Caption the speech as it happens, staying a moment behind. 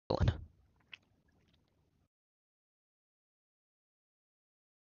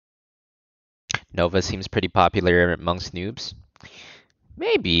Nova seems pretty popular amongst noobs.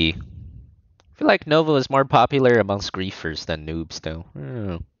 Maybe. I feel like Nova is more popular amongst griefers than noobs, though. I don't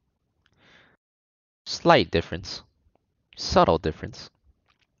know. Slight difference. Subtle difference.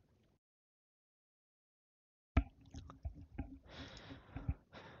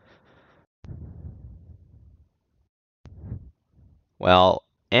 Well,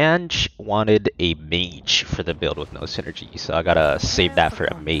 Ange wanted a mage for the build with no synergy, so I gotta save that for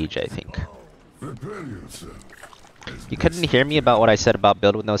a mage, I think. You couldn't hear me about what I said about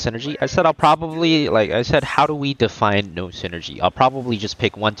build with no synergy? I said I'll probably, I said, how do we define no synergy? I'll probably just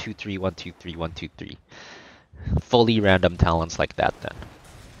pick 1, 2, 3, 1, 2, 3, 1, 2, 3. Fully random talents like that then.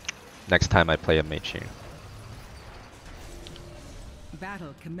 Next time I play a mage here.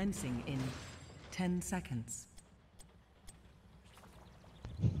 Battle commencing in 10 seconds.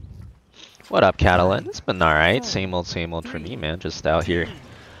 What up, Catalan? It's been alright. Same old for me, man. Just out here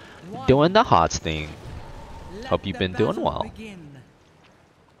doing the HOTS thing. Hope you've been doing well.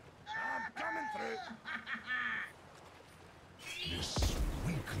 This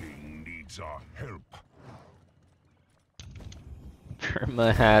weakling needs our help.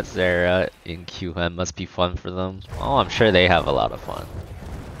 Perma hat Zera in QM must be fun for them. Oh, I'm sure they have a lot of fun.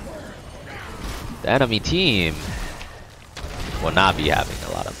 The enemy team will not be having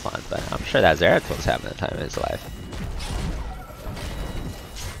a lot of fun, but I'm sure that Zerathos having the time of his life.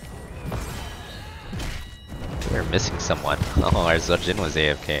 We're missing someone. Oh, our Zojin was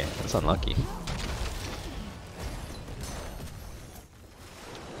AFK. That's unlucky.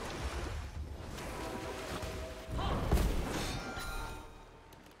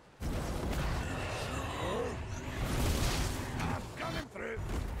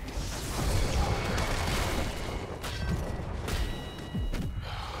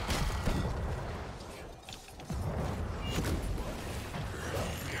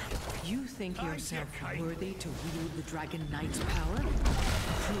 Think yourself worthy to wield the Dragon Knight's power?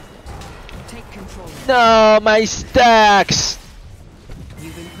 Prove it. Take control. No, my stacks!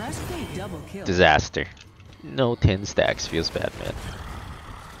 You've impressed me. Double kill. Disaster. No 10 stacks. Feels bad, man.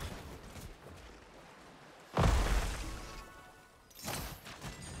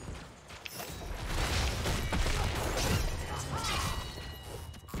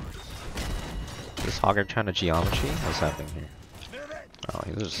 Is this Hogger trying to geometry? What's happening here? Oh,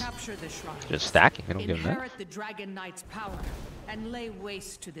 he's just stacking. I don't give him that. Inherit the Dragon Knight's power and lay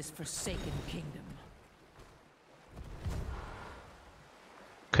waste to this forsaken kingdom.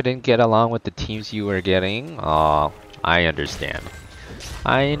 Couldn't get along with the teams you were getting? Oh, I understand.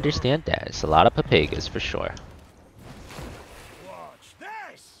 I understand that. It's a lot of papagas for sure. Watch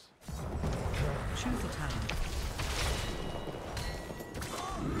this. Choose a time.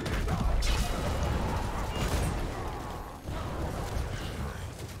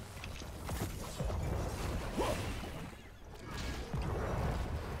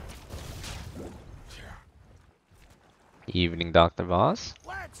 Evening, Dr. Voss.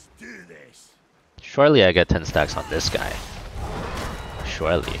 Let's do this. Surely I get 10 stacks on this guy.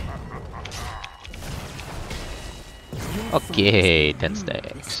 Surely. Okay, 10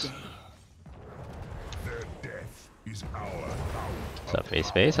 stacks. Their death is our power. What's up,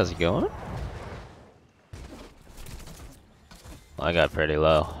 Face? How's it going? Well, I got pretty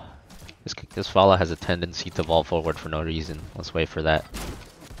low. This fella has a tendency to vault forward for no reason. Let's wait for that.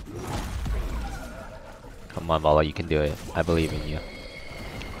 Come on, Vala, you can do it. I believe in you.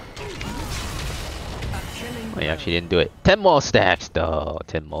 Oh, you actually didn't do it. 10 more stacks, though.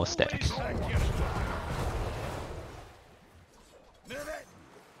 10 more stacks.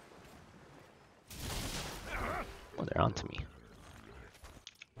 Oh, they're onto me.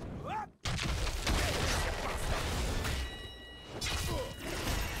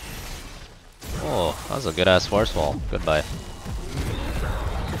 Oh, that was a good-ass force wall. Goodbye.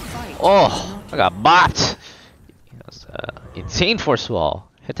 Oh, I got bot. That was insane force wall.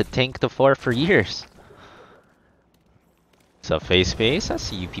 Had to tank the fort for years. So face, I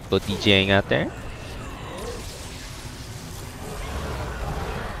see you people DJing out there.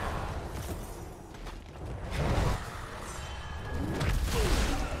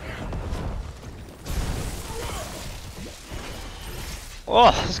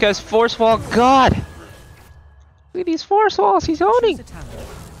 Oh, this guy's force wall, God! Look at these force walls he's owning.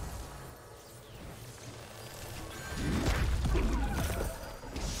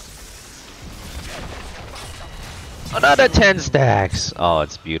 Another 10 stacks! Oh,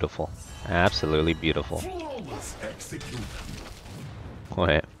 it's beautiful. Absolutely beautiful.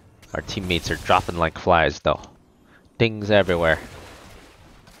 Wait, our teammates are dropping like flies though. Dings everywhere.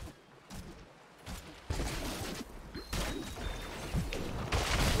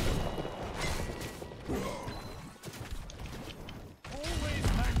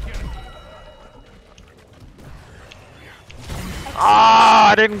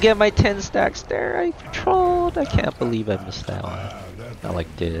 I didn't get my 10 stacks there. I trolled. I can't believe I missed that one. Not like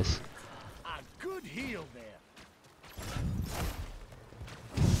this. A good heal there.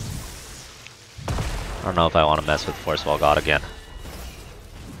 I don't know if I want to mess with Force Wall God again.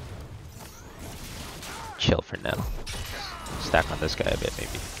 Chill for now. Stack on this guy a bit,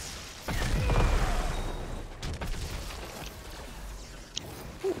 maybe.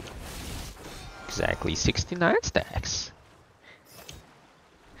 Exactly 69 stacks.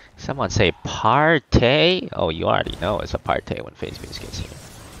 Someone say partay. Oh, you already know it's a partay when FaZe Base gets here.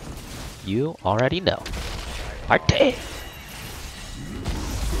 You already know. Partay.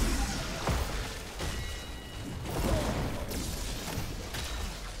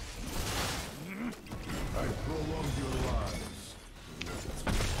 I prolonged your lives.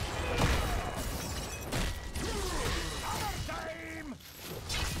 Time!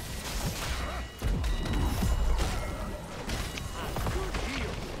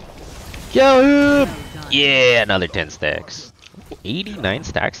 Yo! Yeah, another 10 stacks. 89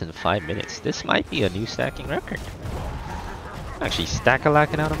 stacks in 5 minutes. This might be a new stacking record. I'm actually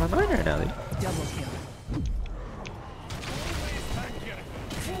stack-a-lacking out of my mind right now, dude. Double kill.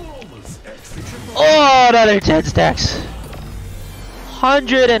 Oh, another 10 stacks.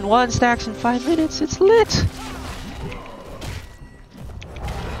 101 stacks in 5 minutes. It's lit.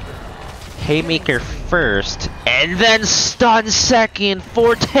 Haymaker first, and then stun second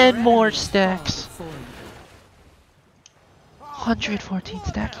for 10 more stacks. 114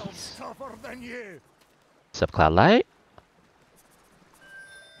 stackies. Tougher than you. What's up, Cloud Light?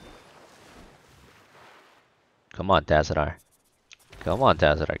 Come on, Tazadar. Come on,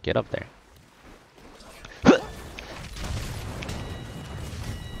 Tazadar. Get up there.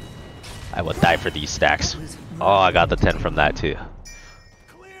 I will die for these stacks. Oh, I got the 10 from that too.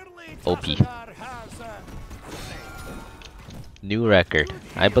 OP. New record.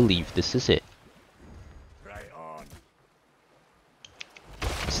 I believe this is it. Right on.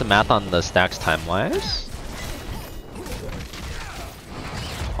 What's the math on the stacks time-wise?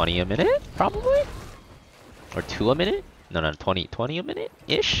 20 a minute, probably? Or 2 a minute? No, 20 a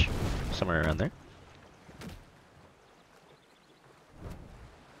minute-ish? Somewhere around there.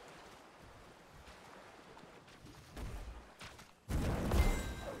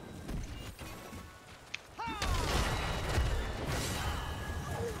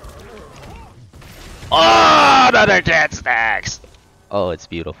 Oh, another 10 stacks! Oh, it's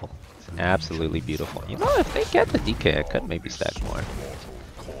beautiful. It's absolutely beautiful. You know, if they get the DK, I could maybe stack more. I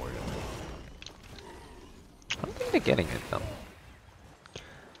don't think they're getting it, though.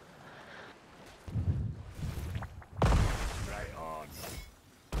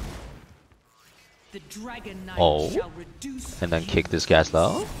 The Dragon Knight Oh, shall reduce and then kick this guy's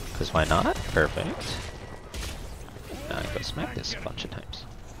low, because why not? Perfect. Now I go smack this a bunch of times.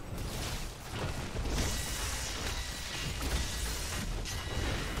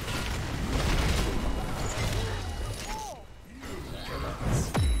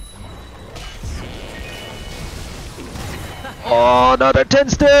 Oh, another 10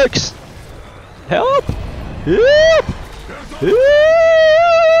 sticks! Help! Help! Help!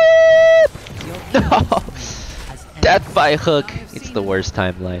 No! Death by hook. It's the worst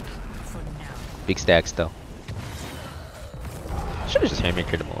timeline. Big stacks though. Should've just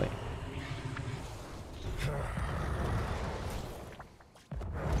Haymakered him away.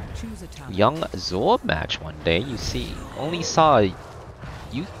 choose a talent. Young Zorb match one day, you see. Only saw a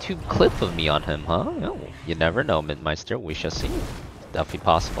YouTube clip of me on him, huh? Oh, you never know, Midmeister. We shall see. Definitely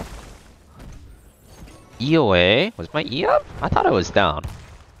possible. EOA? Was my E up? I thought I was down.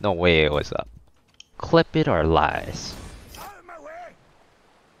 No way it was up. Clip it or lies. Out of my way!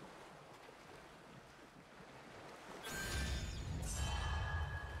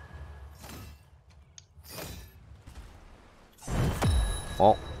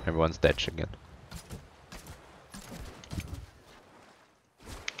 Well, everyone's dead again.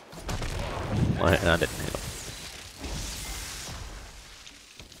 I didn't hit him.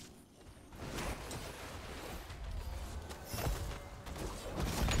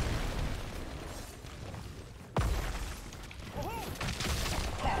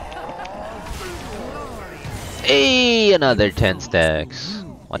 Hey, another 10 stacks.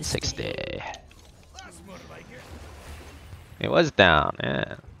 160. That's more like it. It was down,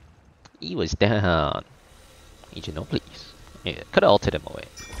 yeah. He was down. Agent, no please. Yeah, could have ulted him away.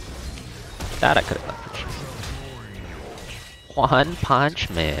 That I could have done for sure. One Punch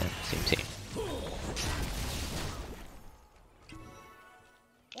Man. Same team.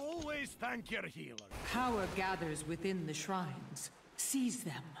 Always thank your healer. Power gathers within the shrines. Seize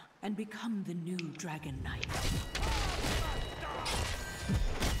them and become the new Dragon Knight.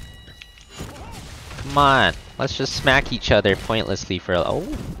 Come on, let's just smack each other pointlessly for oh.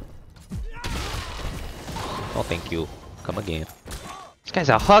 Oh, thank you. Come again. This guy's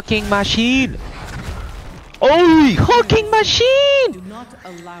a hooking machine. Oh, hooking machine! Do not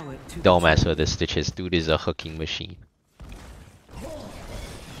allow it to Don't mess with this, Stitches. Dude is a hooking machine.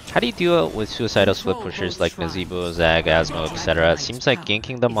 How do you deal with suicidal split pushers like Nazeebo, Zag, Asmo, etc.? It seems like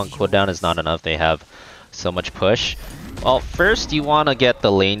ganking them on cooldown is not enough. They have so much push. Well, first you want to get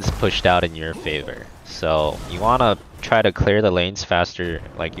the lanes pushed out in your favor. So you want to try to clear the lanes faster.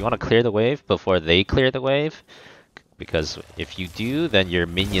 Like you want to clear the wave before they clear the wave. Because if you do, then your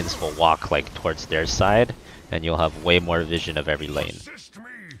minions will walk like towards their side. And you'll have way more vision of every lane.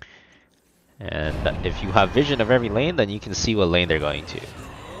 And if you have vision of every lane, then you can see what lane they're going to.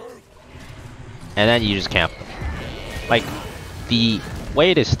 And then you just camp them. Like, the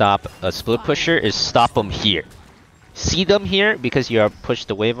way to stop a split pusher is stop them here. See them here because you have pushed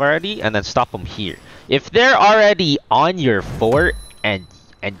the wave already, and then stop them here. If they're already on your fort and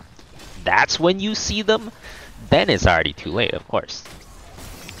that's when you see them, then it's already too late, of course.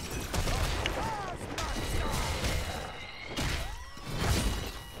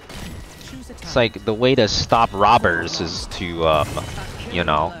 It's like the way to stop robbers is to, you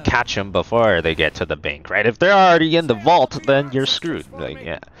know, catch them before they get to the bank, right? If they're already in the vault, then you're screwed. Like,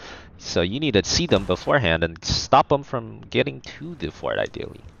 yeah. So you need to see them beforehand and stop them from getting to the fort,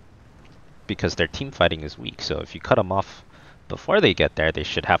 ideally. Because their team fighting is weak, so if you cut them off before they get there, they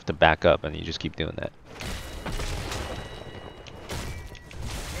should have to back up, and you just keep doing that.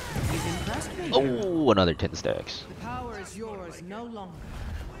 Oh, another 10 stacks. The power is yours no longer.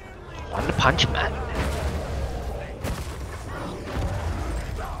 One punch man.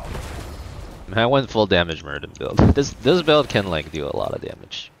 I went full damage Muradin build. This build can like do a lot of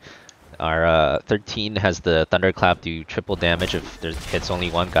damage. Our 13 has the thunderclap do triple damage if there hits only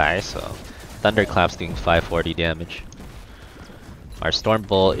one guy, so thunderclap's doing 540 damage. Our storm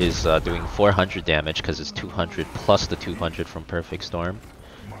bolt is doing 400 damage because it's 200 plus the 200 from perfect storm,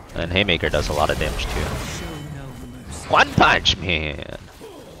 and haymaker does a lot of damage too. One punch man.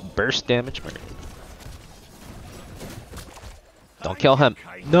 Burst damage, murder. Don't kill him.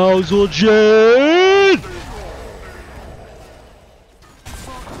 No, Zul'jin!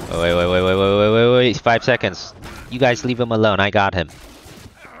 Wait. 5 seconds. You guys leave him alone. I got him.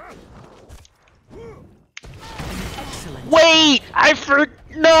 Wait! I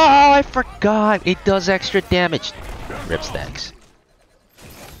forgot. It does extra damage. Rip stacks.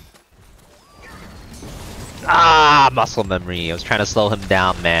 Ah, muscle memory. I was trying to slow him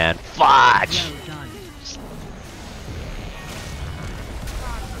down, man. Fudge!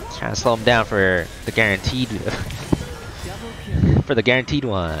 Trying to slow him down for the guaranteed for the guaranteed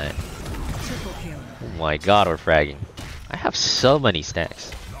one. Oh my god, we're fragging. I have so many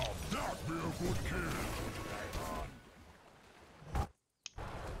stacks.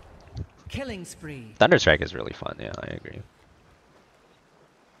 Killing spree. Thunderstrike is really fun, yeah, I agree.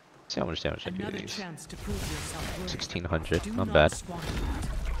 See how much damage I do to these. 1600, not bad.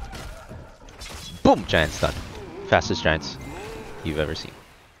 Boom! Giant stun. Fastest giants you've ever seen.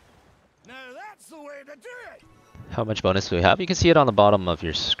 Now that's the way to do it. How much bonus do we have? You can see it on the bottom of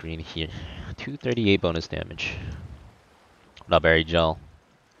your screen here. 238 bonus damage. Not berry gel.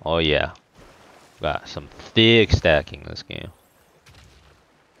 Oh yeah. Got some thick stacking this game.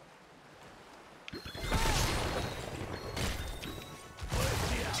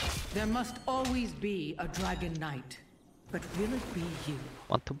 There must always be a dragon knight, but will it be you?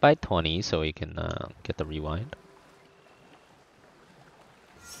 Want to buy 20 so we can get the rewind.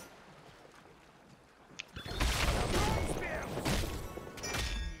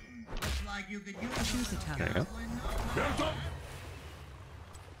 There you go.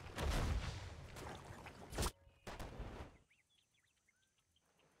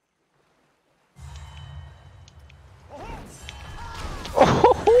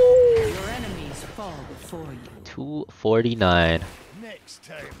 Your enemies fall before you. 249. Next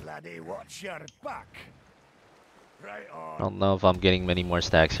time, laddie, watch your back. Right on. I don't know if I'm getting many more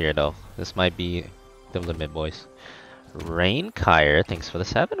stacks here though. This might be the limit, boys. Rain Kyre, thanks for the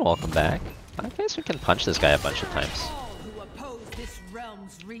 7. Welcome back. I guess we can punch this guy a bunch of times. All who oppose this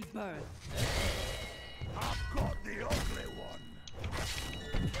realm's rebirth. I've got the ugly one.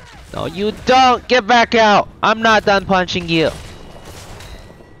 No, you don't! Get back out! I'm not done punching you!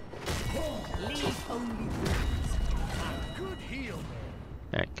 Leave only Good heal.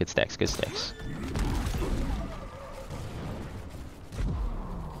 Alright, good stacks, good stacks.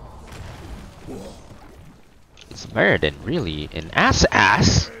 Is Muradin really an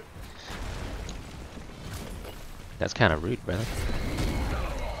ass? That's kind of rude, brother.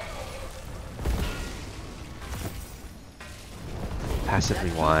 Passive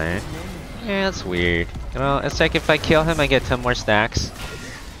rewind. Yeah, that's weird. You know, it's like if I kill him, I get 10 more stacks.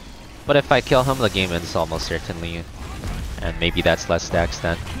 But if I kill him, the game ends almost certainly. And maybe that's less stacks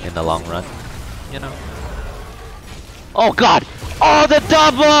then in the long run. You know? Oh god! Oh, the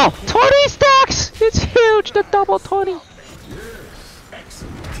double! 20 stacks! It's huge, the double 20!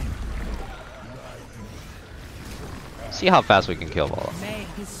 See how fast we can kill Vola. May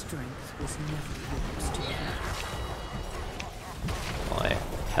his strength was never yours to Boy,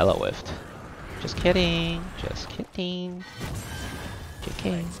 hella whiffed. Just kidding. Just kidding.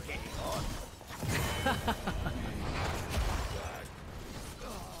 JK.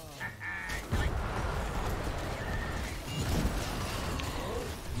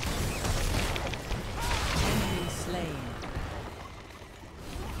 Enemy slain.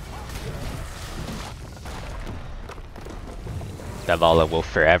 That Vola will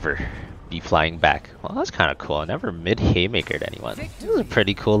forever be flying back. Well, that's kind of cool. I never mid Haymakered anyone. This is a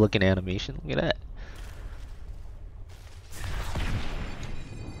pretty cool looking animation. Look at that.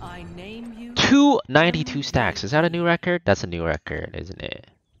 I name you 292 stacks. Is that a new record? That's a new record, isn't it?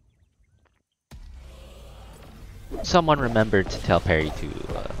 Someone remembered to tell Perry to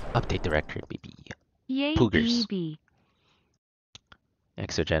update the record, baby. Yay, Poogers. BB.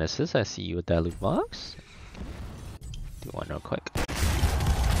 Exogenesis, I see you with that loot box. Do one real quick.